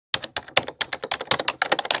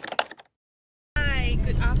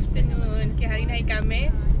afternoon. Okay, hari ni hari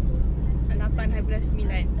Khamis 8 hari bulan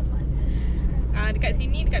 9. Dekat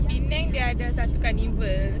sini, dekat Penang, dia ada satu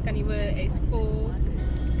Karnival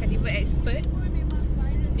Expert.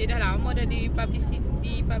 Dia dah lama dah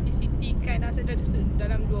dipublicity-kan, rasa dah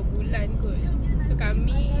dalam 2 bulan kot. So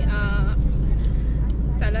kami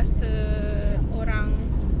salah seorang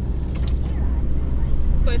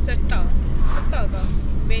peserta ke?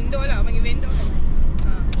 Vendor lah, panggil vendor kan.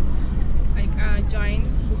 Join,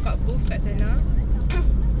 buka booth kat sana.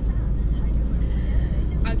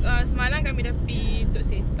 Semalam kami dah pergi untuk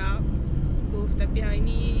set up booth, tapi hari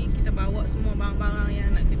ni kita bawa semua barang-barang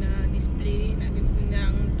yang nak kena display, nak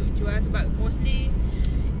untuk jual. Sebab mostly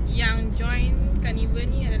yang join Karnival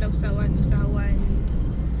ni adalah usahawan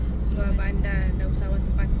luar bandar dan usahawan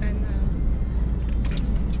tempatan lah.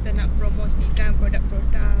 Kita nak promosikan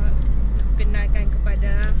produk-produk, kenalkan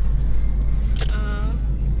kepada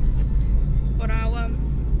orang awam.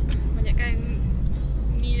 Banyakkan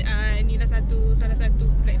inilah salah satu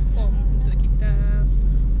platform untuk kita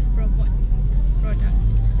promote produk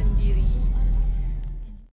sendiri.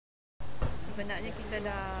 Sebenarnya kita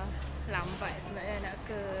dah lambat sebenarnya nak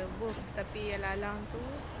ke booth, tapi lalang tu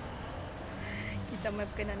kita mai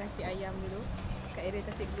berkenan nasi ayam dulu kat area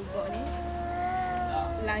Tasik Gelugok ni.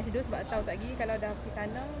 Lunch dulu sebab tahu tak lagi kalau dah pergi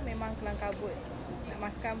sana memang kelang kabut. Nak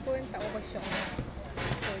makan pun tak berapa syok.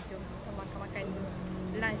 So jom kita makan dulu.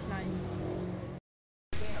 Lunch.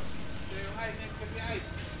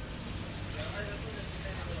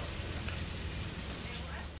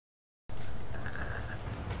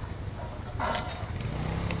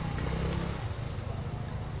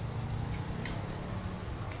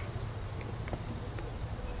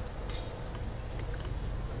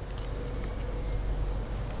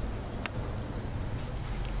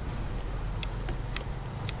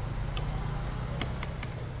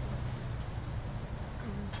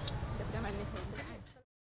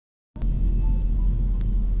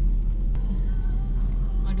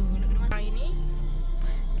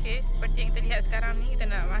 Seperti yang kita lihat sekarang ni, kita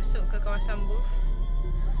nak masuk ke kawasan booth.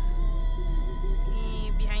 Ni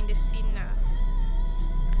behind the scene lah.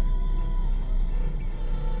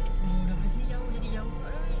 Dari sini jauh, jadi jauh.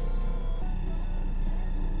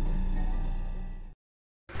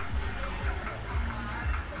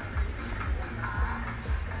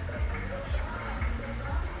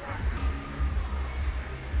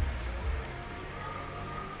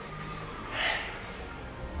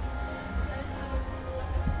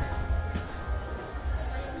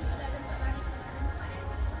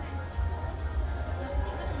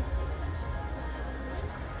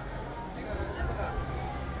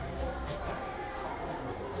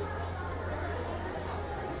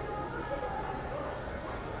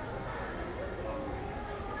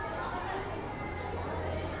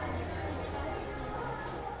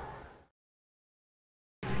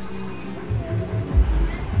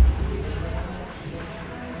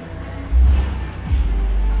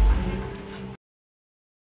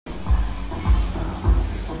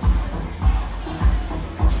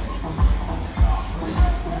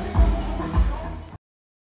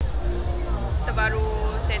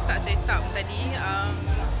 Setup tadi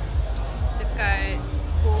dekat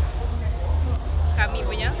booth kami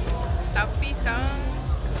punya, tapi sekarang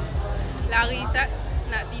lari sat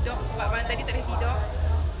nak tidur sebab malam tadi tak boleh tidur.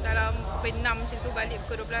 Dalam pukul 6 macam tu, balik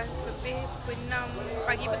pukul 12 lebih, pukul 6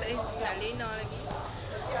 pagi pun tak boleh, nak lena lagi.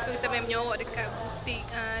 So kita main menyorok dekat butik,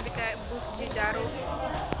 dekat booth je Jarum.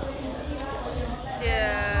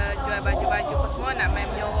 Dia jual baju-baju apa semua, nak main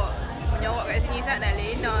menyorok kat sini sat, nak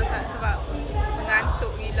lena sat sebab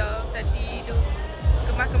mengantuk gila. Tadi tu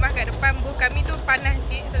kemas-kemas kat depan booth kami tu panas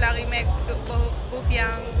sikit, so lari main duduk booth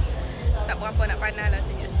yang tak berapa nak panas lah,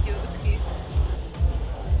 sejuk-sejuk sikit.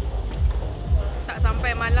 Tak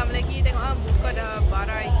sampai malam lagi tengok buka dah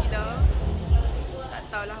barai gila. Tak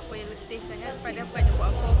tahulah apa yang letih sangat, padahal bukannya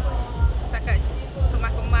buat apa pun, setakat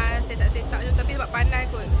kemas-kemas, setak-setak je. Tapi sebab panas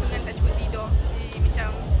kot, dengan tak cukup tidur, jadi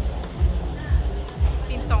macam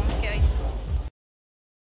tintong sikit hari ni.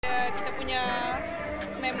 Kita punya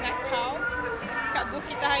main mengacau kat booth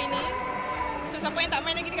kita hari ni. So siapa yang tak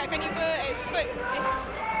main lagi dekat Karnival Expert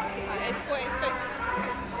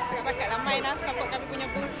bakat-bakat lah main lah, support kami punya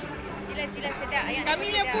booth. Sila sedap ayam. Kami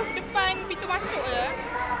punya booth depan pintu masuk je.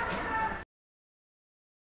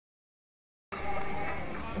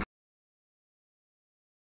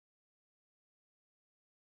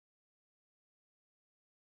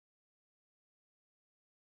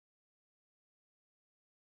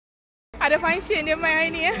 Ada function dia main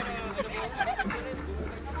hari ni ya.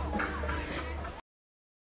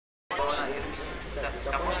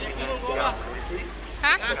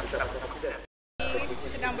 Ha?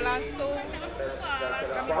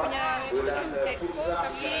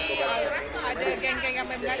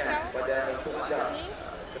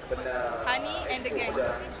 geng.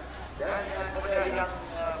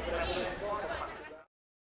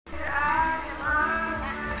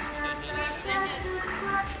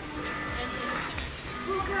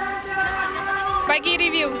 Bagi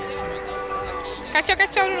review.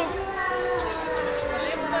 Kacau-kacau dulu.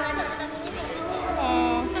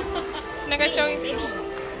 Oh, nak kacau.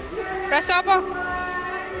 Rasa apa?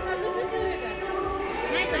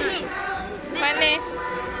 Manis.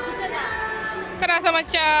 Kerasa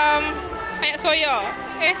macam ayak soya.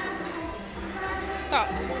 Tak.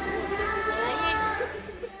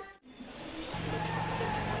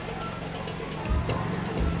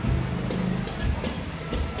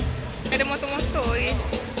 Ada motor-motor lagi.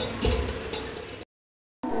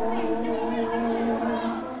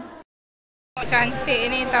 Oh, cantik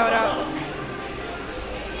ni tahu tak?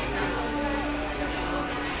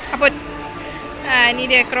 Apa? Ni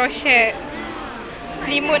dia crochet.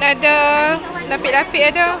 Selimut ada,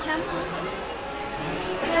 lapik-lapik ada.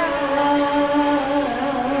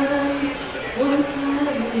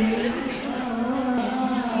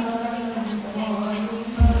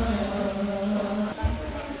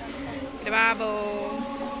 Ada babo.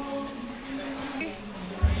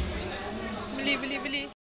 Beli.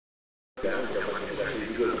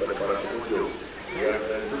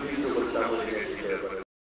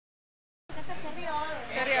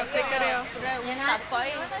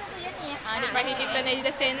 Adik bagi kita ni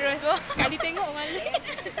dah senros. Sekali tengok mana.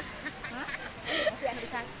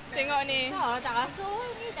 Tengok ni. Tak rasa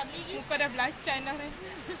ni tak beli lagi. Muka dah belacan dah ni.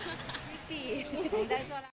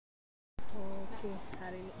 Okey,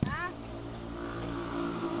 hari ni.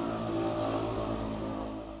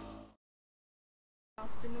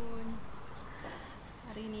 Afternoon.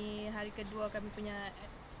 Hari ni hari kedua kami punya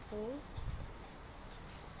expo.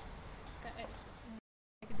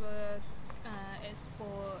 Kedua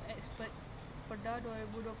Expo Expert Perda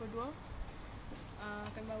 2022.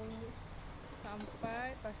 Kami baru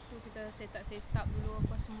sampai, lepas tu kita set up dulu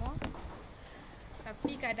apa semua.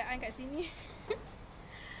 Tapi keadaan kat sini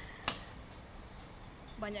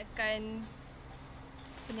banyakkan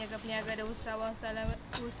peniaga-peniaga dan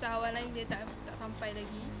usahawan lain dia tak sampai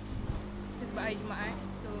lagi sebab hari Jumaat.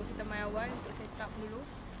 So kita mai awal untuk set up dulu,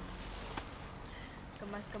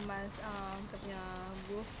 kemas-kemas kita punya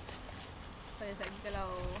booth pada saat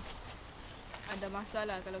kalau ada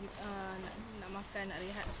masalah, kalau nak makan, nak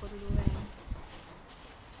rehat apa dulu kan.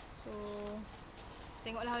 So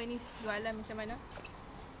tengoklah hari ni jualan macam mana.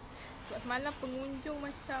 Sebab semalam pengunjung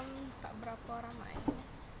macam tak berapa ramai.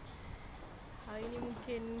 Hari ni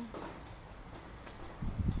mungkin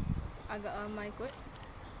agak ramai kot.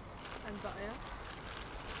 Agak ya.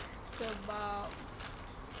 Sebab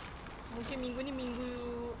mungkin minggu ni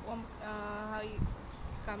hari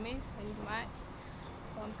Khamis, hari Jumaat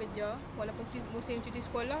orang kerja, walaupun musim cuti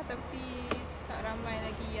sekolah, tapi tak ramai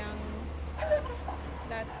lagi yang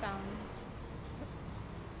datang.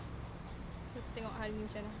 Kita tengok hari ni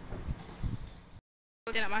macam mana.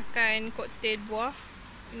 Kita nak makan koktel buah.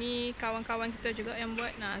 Ni kawan-kawan kita juga yang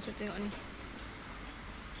buat. Nah, so tengok ni.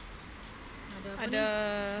 Ada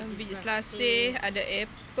biji selasih, ada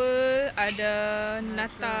apple, ada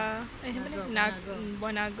nata,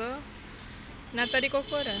 buah naga. Nata di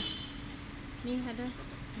koko dah. Ni ada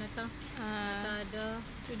nata. Nata ada.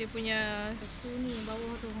 Tu dia punya. Tu ni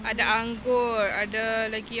bawah tu. Ada anggur, ada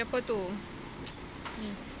lagi apa tu?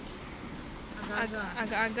 Ni.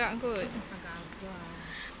 Agak-agak kot.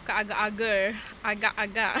 Agak-agak.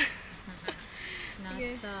 Agak-agak. Nata.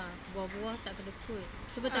 Okay. Buah-buah tak kedekut.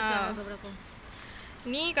 Cuba tekan harga berapa?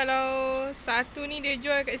 Ni kalau satu ni dia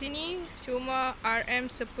jual kat sini cuma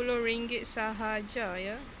RM10 sahaja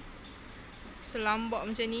ya. Selambak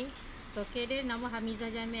macam ni. Tokek dia nama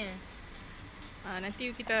Hamizah Jamil.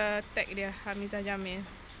 Nanti kita tag dia Hamizah Jamil.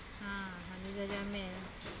 Hamizah Jamil.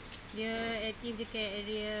 Dia aktif dekat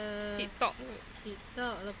area TikTok.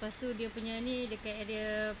 Lepas tu dia punya ni dekat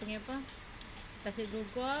area punya apa? Tasik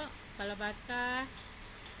Dugok, Kepala Bakar,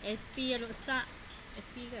 SP Alok Start.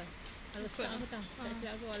 SP ke? Alok Start aku tahu. Tak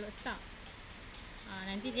silap aku Alok Start.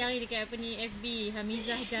 Nanti cari dekat apa ni FB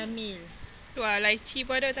Hamizah Jamil. Tu lychee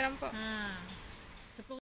pun ada, tak nampak.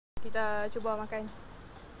 Kita cuba makan.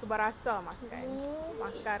 Cuba rasa makan.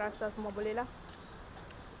 Makan rasa semua boleh lah.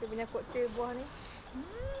 Dia punya koktel buah ni.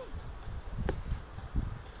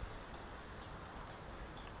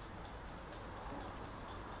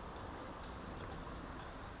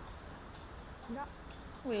 Sedap.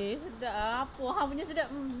 Weh, sedap. Wah, punya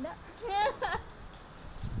sedap. Sedap.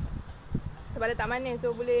 Sebab dia tak manis,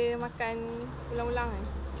 so boleh makan ulang-ulang kan.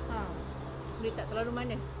 Dia tak terlalu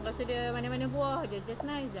manis. Rasa dia mana-mana buah je, just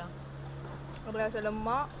nice je. Boleh rasa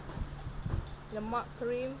lemak,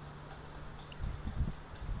 krim.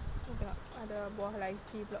 Ada buah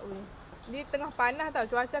lychee pula weh. Dia tengah panas tau.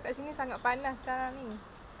 Cuaca kat sini sangat panas sekarang ni.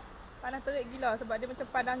 Panas terik gila sebab dia macam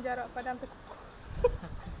padang jarak, padang terkukuh.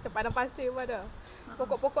 Macam padang pasir pun ada.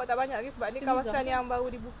 Pokok-pokok tak banyak lagi sebab ni kawasan yang baru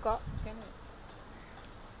dibuka.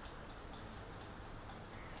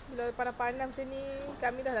 Bila panas-panas macam ni,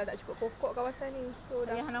 kami dah tak cukup pokok kawasan ni. So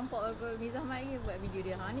dah nampak Mizah Mat ni buat video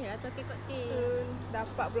dia. Ni lah tu koktel. so,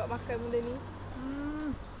 dapat pula makan benda ni.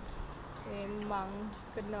 Memang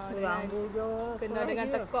kena dengan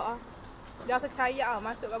tekak ah. Dia rasa cayak ah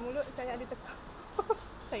masuk kat mulut, cayak dia tekak.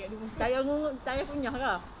 Cayak di mulut. Tak payah kunyah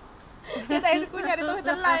ke? Dia tak payah kunyah, dia terus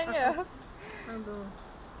telan je. Aduh.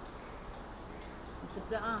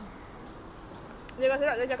 Sedap ah. Dia rasa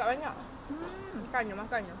sedap, dia cakap banyak.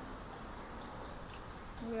 Makannya.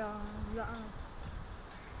 Ya, sedap ah.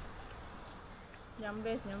 Yang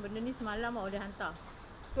best, yang benda ni semalam awak dia hantar.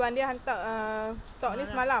 Tuan dia hantar stok ni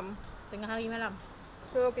semalam. Tengah hari malam.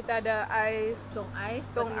 So kita ada ais, Tong ais.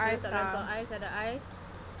 Tong ais, Tong ais, ada ais.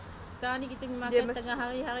 Sekarang ni kita Dia makan tengah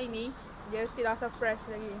hari ni. dia still rasa fresh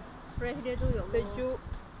lagi. Fresh dia tu, ya Allah. Sejuk.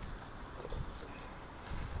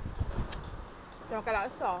 Kita makan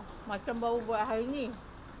laksa. Macam baru buat hari ni.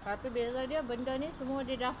 Tapi beza dia, benda ni semua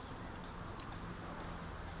dia dah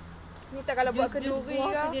Ni tak kalau buat kenduri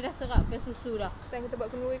buah ke, tu dia dah serap ke susu dah. time kita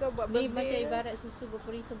buat kenduri ke, buat Ni birthday macam ke, ibarat susu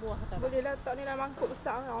berperi sebuah tau. boleh lah letak ni dalam mangkuk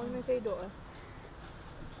besar kan. Orang Malaysia hidup lah.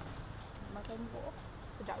 Makan buah.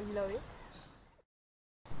 Sedap gila weh.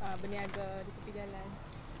 Berniaga di tepi jalan.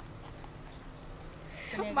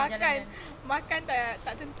 Makan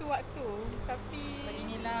tak tentu waktu. Tapi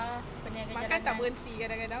Inilah peniaga makan jalanan. tak berhenti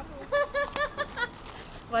kadang-kadang.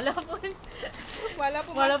 Walaupun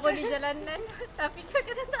di jalanan, tapi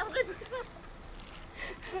kadang-kadang tak berhenti.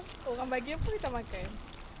 Orang bagi apa kita makan.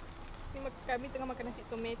 Ni kami tengah makan nasi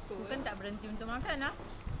tomato. Bukan tak berhenti untuk makan lah.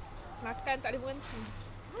 Makan tak boleh berhenti.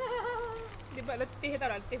 Dia buat letih tau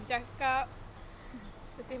lah. Letih bercakap,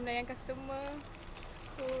 letih melayan customer.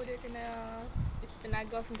 So dia kena isi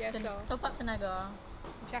tenaga sentiasa. Top up tenaga.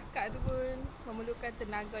 Bercakap tu pun memerlukan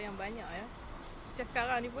tenaga yang banyak ya. Macam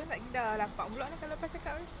sekarang ni pun dah lapar pula ni kalau lepas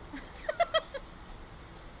cakap ni.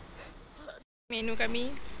 Menu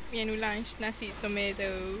kami, menu lunch nasi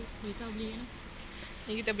tomato. Kita beli kan?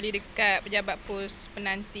 Ni kita beli dekat pejabat pos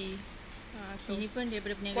penanti. Ini pun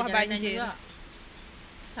daripada peniaga Kuah jalanan banjir juga.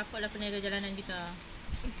 Siapa lah peniaga jalanan kita?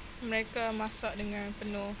 Mereka masak dengan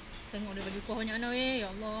penuh Tengok dia bagi kuah banyak mana weh. Ya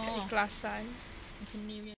Allah. keikhlasan. Macam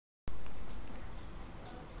ni punya.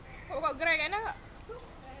 Kau buat gerai kan nak?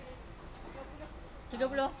 30.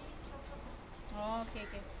 Oh, okey.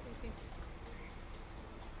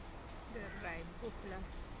 Gerai, puff lah.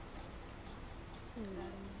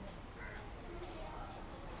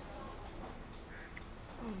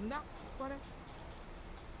 Nak kuah dah.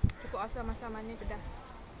 Cukup asam-asam manis pedas.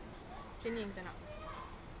 Macam ni yang kita nak.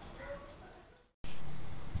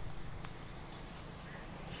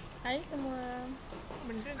 Hai semua.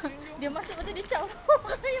 Benda tunjuk. Dia masuk betul dia cap.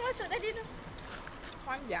 Dia masuk tadi tu.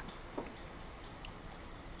 Panjang.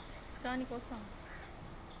 Sekarang ni kosong.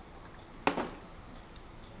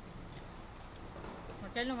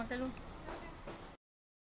 Makan lu.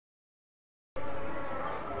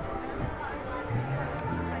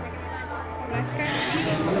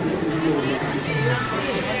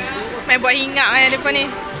 Main buat hingap kan depan ni.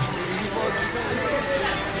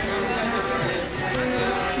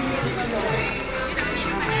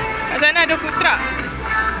 Kat sana ada food truck.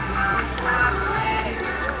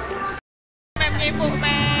 Main menyebuk,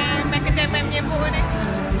 main kedai main menyebuk ni.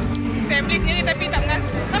 Family sendiri tapi tak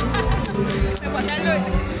mengaku. Main buat kalut.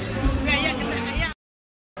 Ayam kena ayam.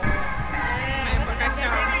 Main buat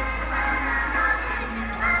kacau.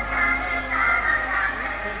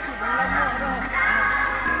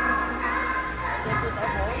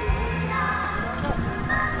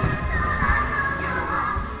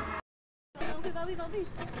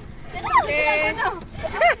 Okay.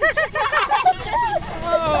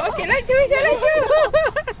 Oh, okey laju.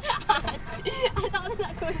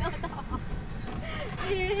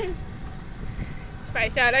 Cepat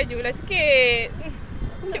Aisyah lajulah sikit.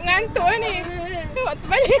 Cuk ngantuk ni. Tengok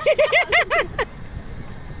terbalik.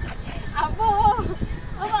 Apa?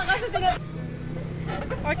 Awak kata tengok.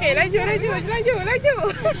 Okey, laju.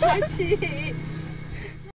 Cik.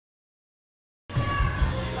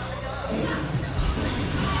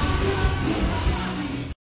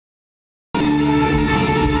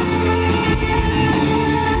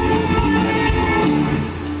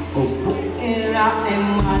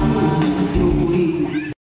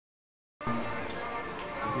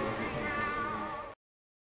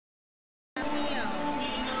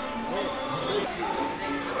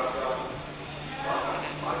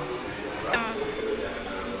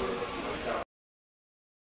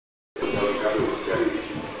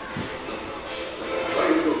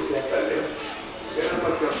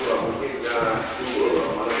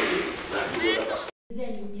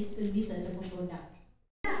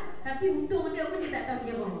 Tapi untung dia pun dia tak tahu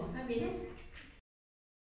kira. Habis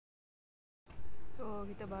So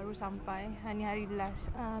kita baru sampai. Hari last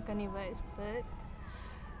Karnival Expert.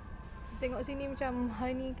 Tengok sini macam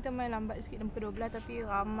hari ni kita main lambat sikit jam ke-12 tapi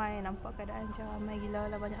ramai, nampak keadaan macam ramai gila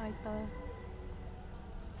lah, banyak kereta.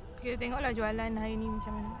 Kita tengoklah jualan hari ni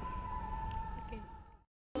macam mana. Okay.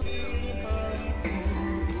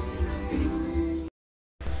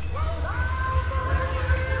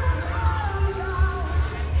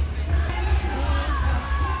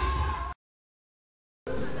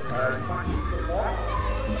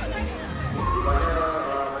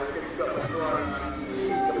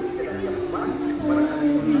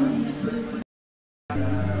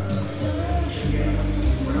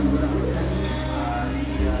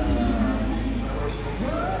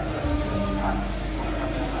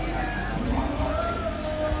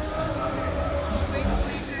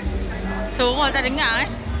 Suruh tak dengar